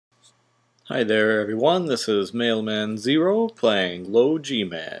Hi there everyone, this is Mailman Zero playing Low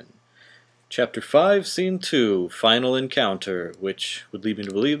G-Man. Chapter 5, Scene 2, Final Encounter, which would lead me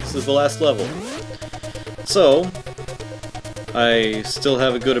to believe this is the last level. So, I still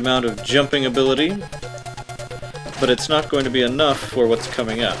have a good amount of jumping ability, but it's not going to be enough for what's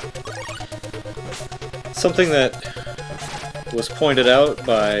coming up. Something that was pointed out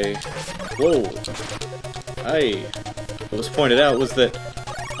by... was pointed out was that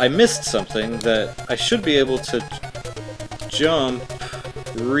I missed something that I should be able to jump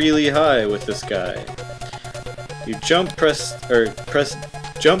really high with this guy. You jump, press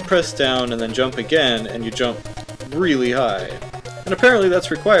down, and then jump again, and you jump really high. And apparently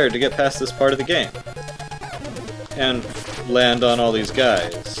that's required to get past this part of the game. And land on all these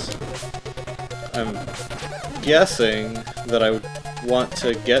guys. I'm guessing that I would want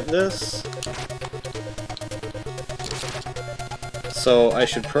to get this. So I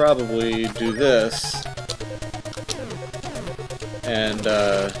should probably do this, and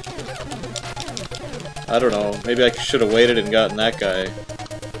I don't know, maybe I should have waited and gotten that guy.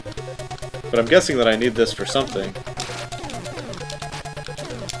 But I'm guessing that I need this for something.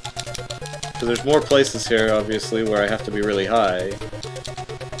 Because there's more places here, obviously, where I have to be really high.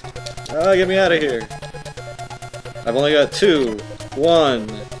 Ah, get me out of here! I've only got 2, 1,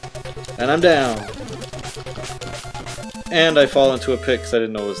 and I'm down. And I fall into a pit because I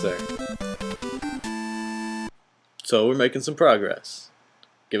didn't know it was there. So we're making some progress.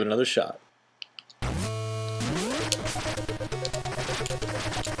 Give it another shot.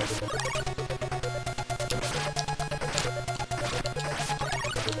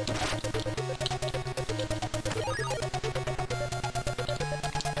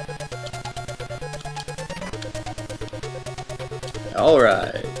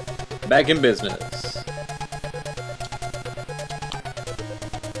 Alright, back in business.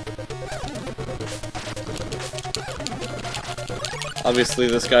 Obviously,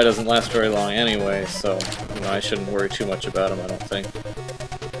 this guy doesn't last very long anyway, so I shouldn't worry too much about him, I don't think.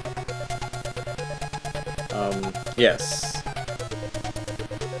 Yes.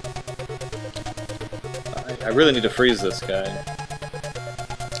 I really need to freeze this guy.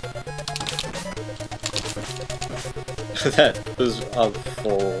 That was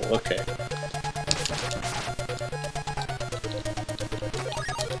awful. Okay.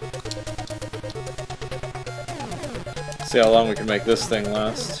 See how long we can make this thing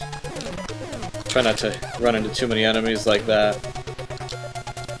last. Try not to run into too many enemies like that.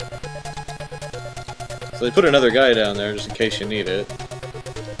 So they put another guy down there just in case you need it.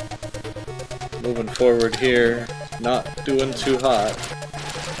 Moving forward here, not doing too hot.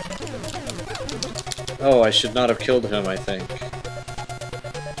 Oh, I should not have killed him, I think.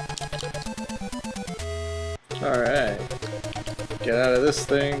 Alright. Get out of this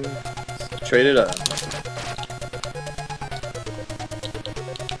thing. Trade it up.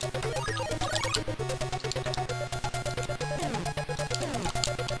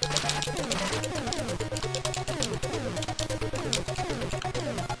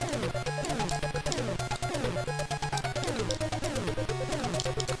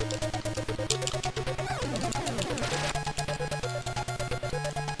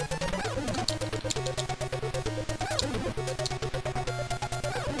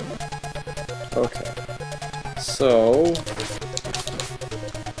 Okay, so let's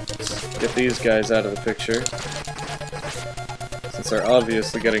get these guys out of the picture, since they're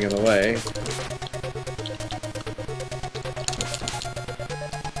obviously getting in the way.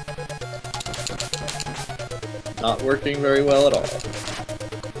 Not working very well at all.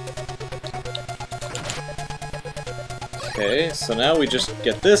 Okay, so now we just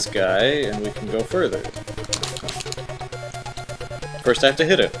get this guy and we can go further. First I have to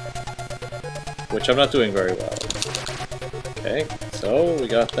hit him, which I'm not doing very well. Okay, so we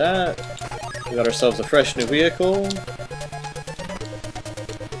got that. We got ourselves a fresh new vehicle.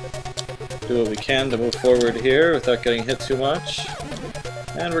 Do what we can to move forward here without getting hit too much.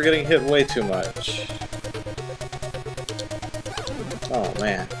 And we're getting hit way too much. Oh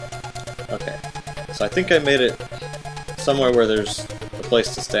man. Okay, so I think I made it somewhere where there's a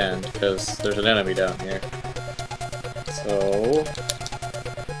place to stand, because there's an enemy down here. So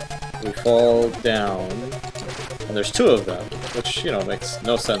we fall down, and there's 2 of them, which, makes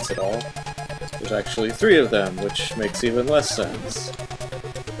no sense at all. There's actually 3 of them, which makes even less sense.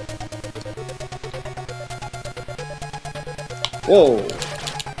 Whoa!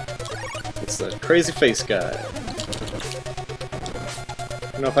 It's the crazy face guy.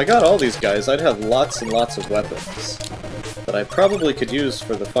 If I got all these guys, I'd have lots and lots of weapons that I probably could use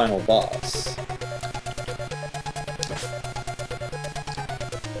for the final boss.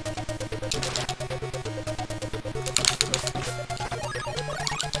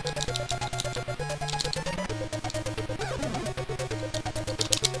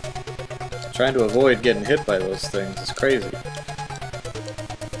 Trying to avoid getting hit by those things is crazy.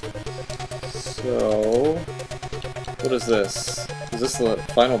 So, what is this? Is this the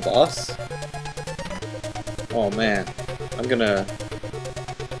final boss? Oh man, I'm gonna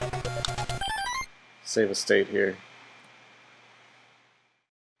save a state here.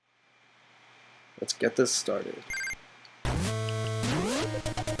 Let's get this started.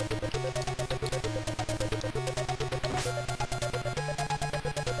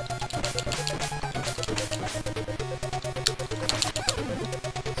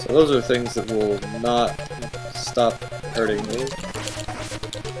 So those are things that will not stop hurting me.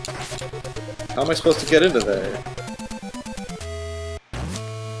 How am I supposed to get into there?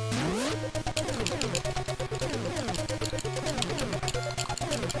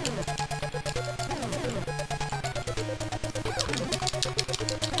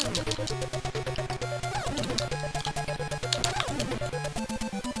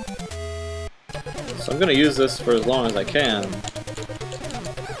 So I'm going to use this for as long as I can.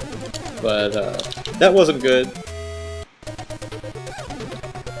 But that wasn't good.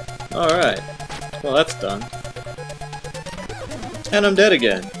 Alright. Well, that's done. And I'm dead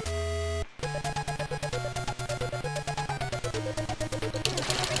again.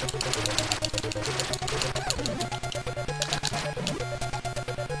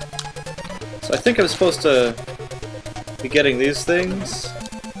 So I think I'm supposed to be getting these things,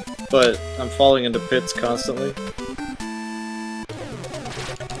 but I'm falling into pits constantly.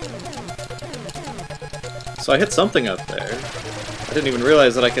 So I hit something up there. I didn't even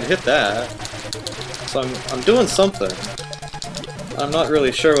realize that I could hit that. So I'm doing something. I'm not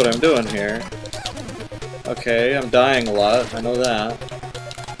really sure what I'm doing here. Okay, I'm dying a lot, I know that.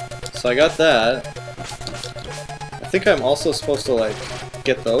 So I got that. I think I'm also supposed to, like,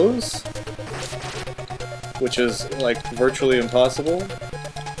 get those? Which is, like, virtually impossible.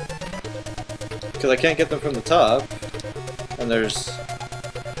 Because I can't get them from the top. And there's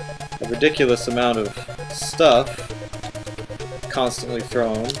a ridiculous amount of stuff constantly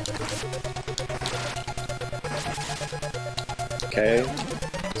thrown. Okay,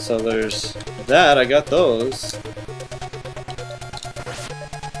 so there's that, I got those.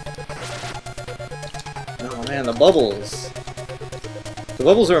 Oh man, the bubbles. The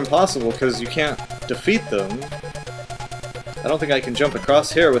bubbles are impossible because you can't defeat them. I don't think I can jump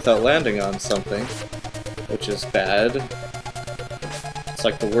across here without landing on something, which is bad. It's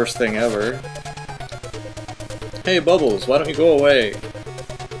like the worst thing ever. Hey Bubbles, why don't you go away?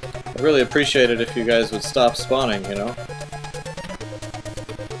 I'd really appreciate it if you guys would stop spawning, you know?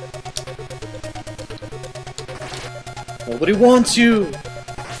 Nobody wants you!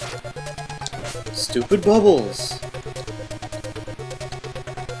 Stupid Bubbles!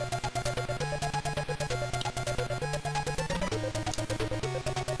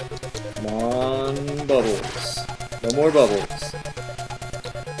 Come on, Bubbles. No more Bubbles.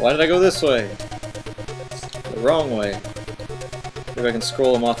 Why did I go this way? The wrong way. Maybe I can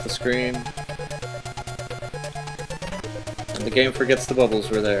scroll them off the screen. And the game forgets the bubbles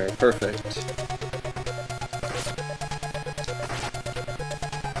were there. Perfect.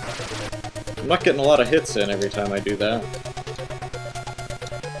 I'm not getting a lot of hits in every time I do that.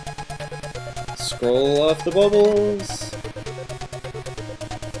 Scroll off the bubbles.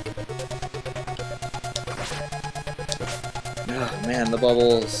 Oh man, the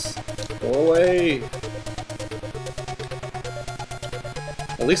bubbles. Go away.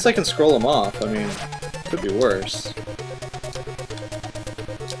 At least I can scroll them off. I mean, it could be worse.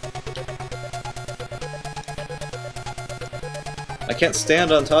 I can't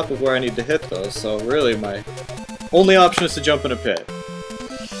stand on top of where I need to hit those, so really my only option is to jump in a pit.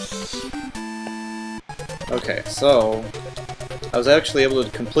 Okay, so I was actually able to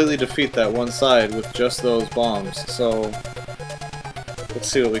completely defeat that one side with just those bombs, so let's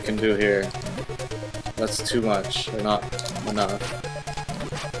see what we can do here. That's too much, or not enough.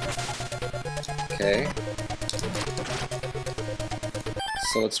 Okay.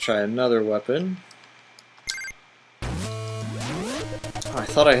 So let's try another weapon. Oh, I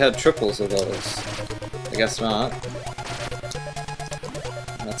thought I had triples of those. I guess not.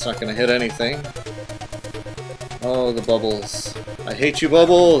 That's not gonna hit anything. Oh, the bubbles. I hate you,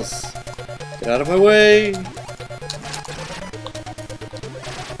 bubbles! Get out of my way!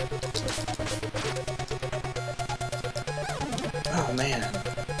 Oh man.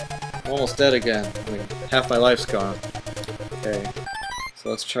 I'm almost dead again. I mean, half my life's gone. Okay. So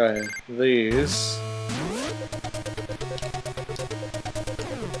let's try these.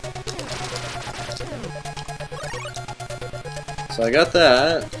 So I got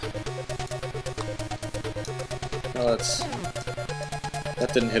that. Oh,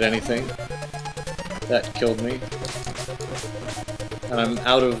 that didn't hit anything. That killed me. And I'm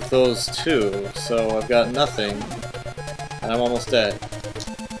out of those two, so I've got nothing. And I'm almost dead.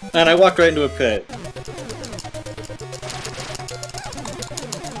 And I walked right into a pit.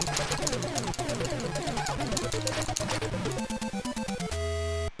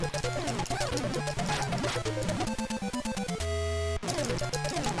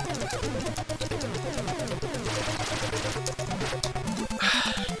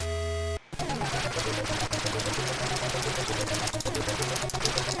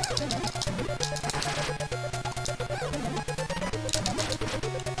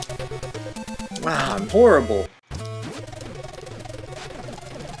 Wow, I'm horrible.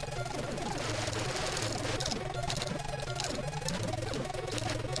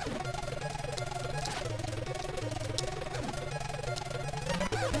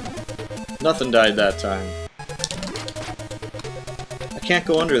 Nothing died that time. I can't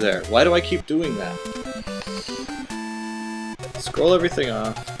go under there. Why do I keep doing that? Scroll everything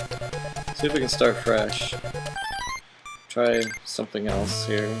off. See if we can start fresh. Try something else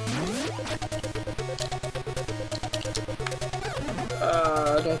here.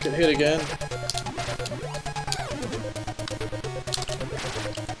 Don't get hit again.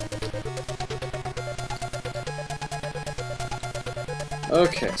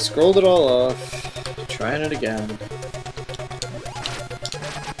 Okay, scrolled it all off. Trying it again.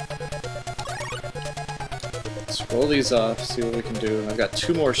 Scroll these off, see what we can do. I've got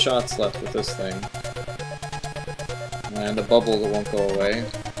 2 more shots left with this thing. And a bubble that won't go away.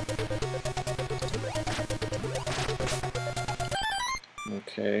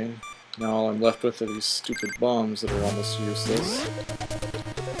 Okay, now all I'm left with are these stupid bombs that are almost useless.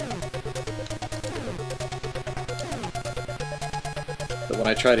 But when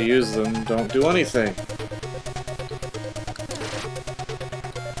I try to use them, don't do anything.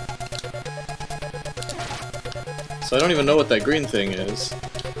 So I don't even know what that green thing is.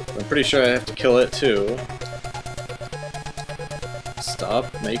 I'm pretty sure I have to kill it too. Stop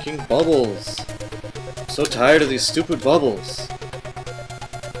making bubbles! I'm so tired of these stupid bubbles!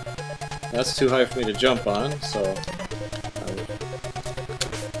 That's too high for me to jump on, so...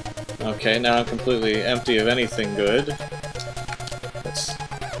 Okay, now I'm completely empty of anything good. Let's...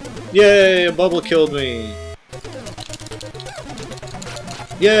 Yay! A bubble killed me!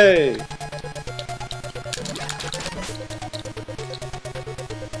 Yay!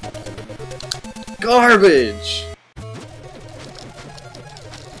 Garbage!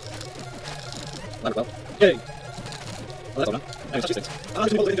 Yay! Oh, that's all now. I have to touch these things. Ah,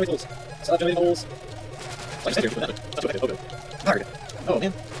 there's too many holes! Stop generating holes! Why you stand here? That's what I did. Okay. Hard. Oh,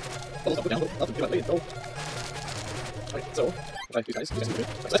 man. Bubbles up, down, up, and wait, go. Alright, so, if I do these guys do good.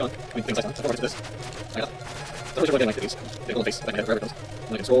 Lights on. I mean, things lights on. I've already this. I got that. So, which one like these? Get a little face, if I can have it wherever it goes.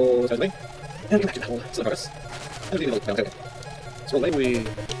 And I can scroll this guy's away. And get back to that hole. Still in progress. And we need a little down, okay. Scroll away, we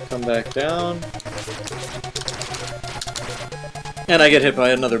come back down. And I get hit by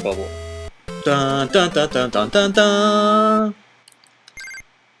another bubble. Dun dun dun dun dun dun dun!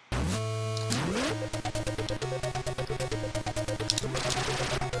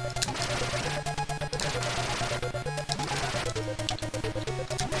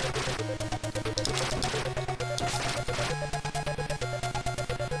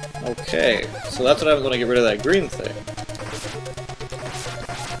 Okay, so that's what happens when I get rid of that green thing.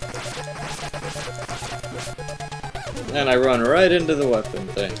 And I run right into the weapon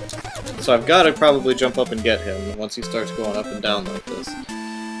thing. So I've got to probably jump up and get him once he starts going up and down like this.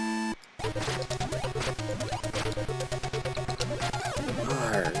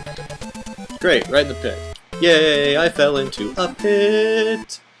 Arrgh. Great, right in the pit. Yay, I fell into a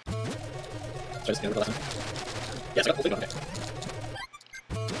pit! Try to scan over the last one. Yes, I got the whole thing on.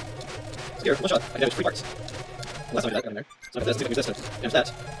 Here, one shot. I damaged 3 parts. The last time I did that, got in there. So I got this, see if I can use this to damage that.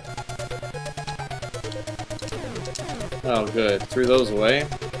 Oh, good. Threw those away.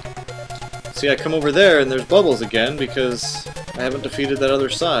 See, I come over there and there's bubbles again because I haven't defeated that other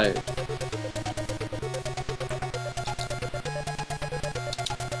side.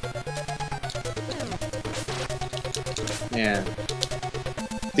 Man.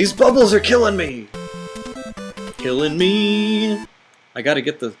 These bubbles are killing me! Killing me! I gotta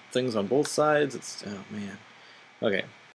get the things on both sides. It's... oh, man. Okay.